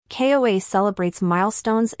KOA celebrates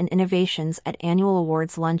milestones and innovations at annual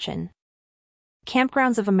awards luncheon.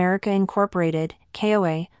 Kampgrounds of America Incorporated,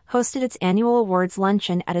 KOA, hosted its annual awards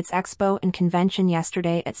luncheon at its expo and convention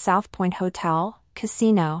yesterday at South Point Hotel,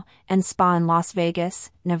 Casino, and Spa in Las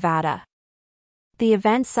Vegas, Nevada. The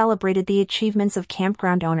event celebrated the achievements of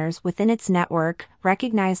campground owners within its network,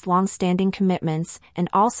 recognized long-standing commitments, and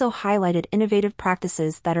also highlighted innovative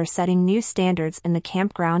practices that are setting new standards in the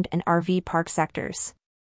campground and RV park sectors.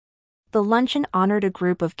 The luncheon honored a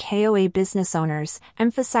group of KOA business owners,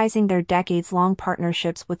 emphasizing their decades-long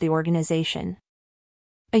partnerships with the organization.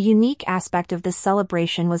 A unique aspect of this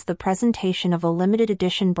celebration was the presentation of a limited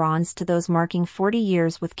edition bronze to those marking 40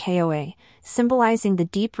 years with KOA, symbolizing the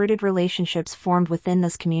deep-rooted relationships formed within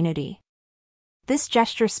this community. This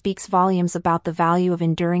gesture speaks volumes about the value of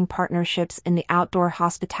enduring partnerships in the outdoor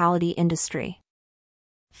hospitality industry.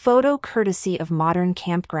 Photo courtesy of Modern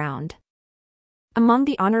Campground. Among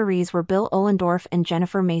the honorees were Bill Ohlendorf and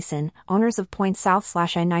Jennifer Mason, owners of Point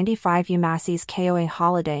South/I-95 UMassey's KOA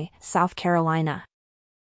Holiday, South Carolina.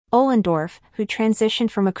 Ohlendorf, who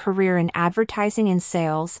transitioned from a career in advertising and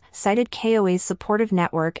sales, cited KOA's supportive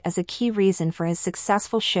network as a key reason for his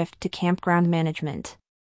successful shift to campground management.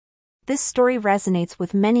 This story resonates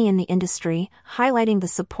with many in the industry, highlighting the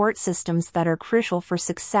support systems that are crucial for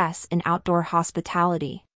success in outdoor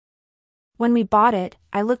hospitality. When we bought it,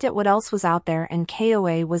 I looked at what else was out there and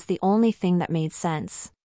KOA was the only thing that made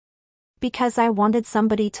sense. Because I wanted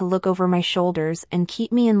somebody to look over my shoulders and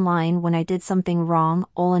keep me in line when I did something wrong,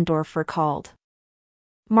 Ohlendorf recalled.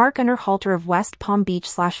 Mark Underhalter of West Palm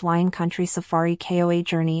Beach/Lion Country Safari KOA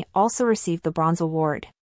Journey also received the Bronze Award.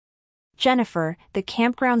 Jennifer, the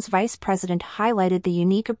campground's vice president, highlighted the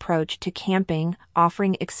unique approach to camping,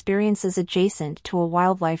 offering experiences adjacent to a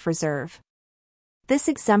wildlife reserve. This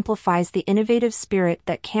exemplifies the innovative spirit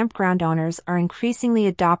that campground owners are increasingly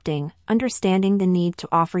adopting, understanding the need to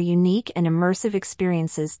offer unique and immersive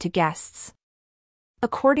experiences to guests.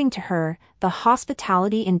 According to her, the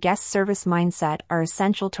hospitality and guest service mindset are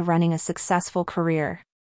essential to running a successful career.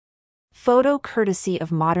 Photo courtesy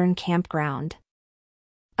of Modern Campground.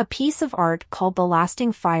 A piece of art called The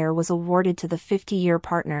Lasting Fire was awarded to the 50-year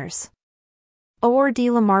partners.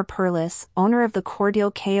 Awardee Lamar Perlis, owner of the Cordial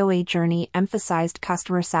KOA Journey, emphasized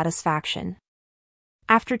customer satisfaction.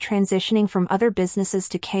 After transitioning from other businesses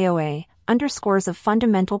to KOA, underscores a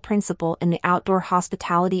fundamental principle in the outdoor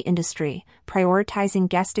hospitality industry: prioritizing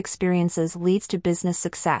guest experiences leads to business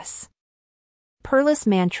success. Perlis'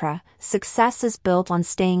 mantra: success is built on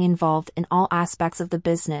staying involved in all aspects of the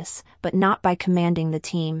business, but not by commanding the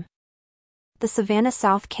team. The Savannah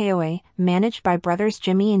South KOA, managed by brothers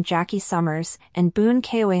Jimmy and Jackie Summers, and Boone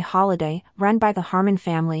KOA Holiday, run by the Harmon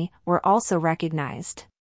family, were also recognized.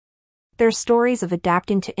 Their stories of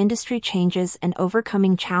adapting to industry changes and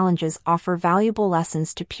overcoming challenges offer valuable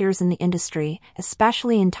lessons to peers in the industry,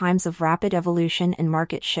 especially in times of rapid evolution and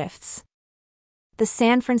market shifts. The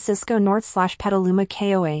San Francisco North/Petaluma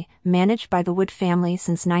KOA, managed by the Wood family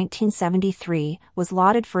since 1973, was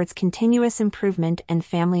lauded for its continuous improvement and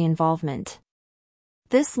family involvement.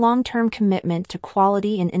 This long-term commitment to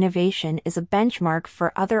quality and innovation is a benchmark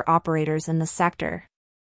for other operators in the sector.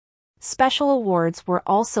 Special awards were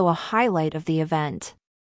also a highlight of the event.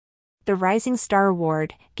 The Rising Star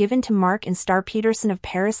Award, given to Mark and Star Peterson of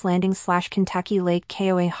Paris Landing/Kentucky Lake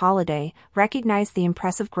KOA Holiday, recognized the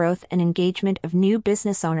impressive growth and engagement of new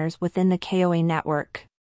business owners within the KOA network.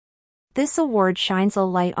 This award shines a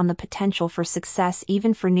light on the potential for success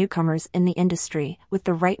even for newcomers in the industry, with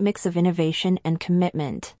the right mix of innovation and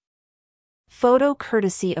commitment. Photo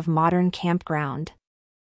courtesy of Modern Campground.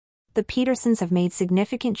 The Petersons have made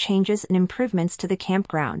significant changes and improvements to the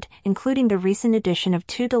campground, including the recent addition of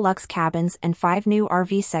 2 deluxe cabins and 5 new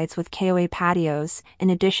RV sites with KOA patios, in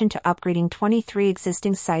addition to upgrading 23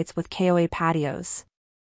 existing sites with KOA patios.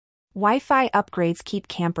 Wi-Fi upgrades keep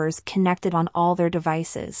campers connected on all their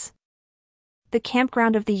devices. The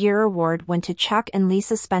Campground of the Year award went to Chuck and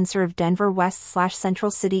Lisa Spencer of Denver West/Central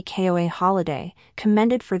City KOA Holiday,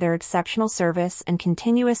 commended for their exceptional service and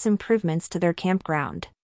continuous improvements to their campground.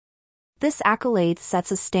 This accolade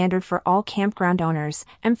sets a standard for all campground owners,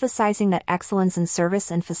 emphasizing that excellence in service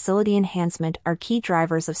and facility enhancement are key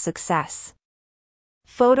drivers of success.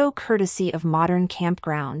 Photo courtesy of Modern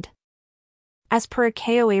Campground. As per a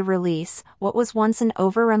KOA release, what was once an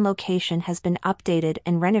overrun location has been updated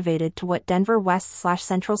and renovated to what Denver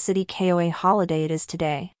West/Central City KOA Holiday it is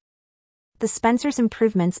today. The Spencer's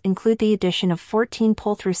improvements include the addition of 14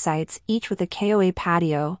 pull-through sites, each with a KOA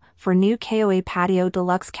patio, 4 new KOA patio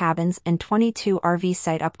deluxe cabins and 22 RV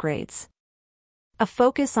site upgrades. A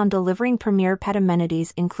focus on delivering premier pet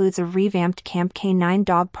amenities includes a revamped Camp K9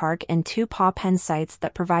 dog park and 2 paw pen sites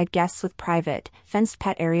that provide guests with private, fenced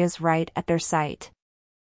pet areas right at their site.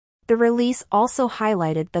 The release also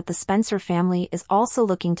highlighted that the Spencer family is also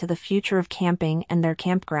looking to the future of camping and their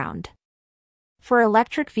campground. For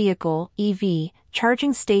electric vehicle (EV),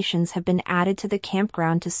 charging stations have been added to the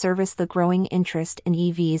campground to service the growing interest in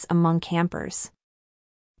EVs among campers.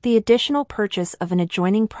 The additional purchase of an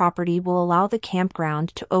adjoining property will allow the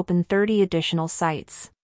campground to open 30 additional sites.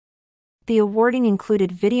 The awarding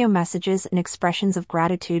included video messages and expressions of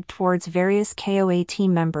gratitude towards various KOA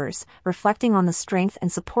team members, reflecting on the strength and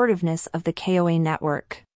supportiveness of the KOA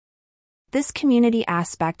network. This community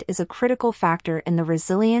aspect is a critical factor in the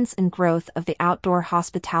resilience and growth of the outdoor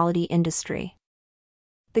hospitality industry.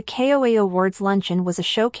 The KOA Awards Luncheon was a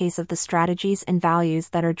showcase of the strategies and values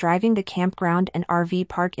that are driving the campground and RV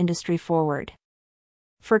park industry forward.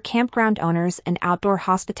 For campground owners and outdoor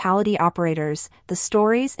hospitality operators, the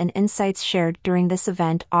stories and insights shared during this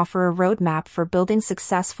event offer a roadmap for building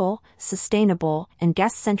successful, sustainable, and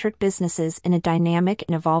guest-centric businesses in a dynamic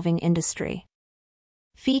and evolving industry.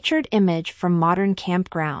 Featured image from Modern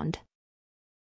Campground.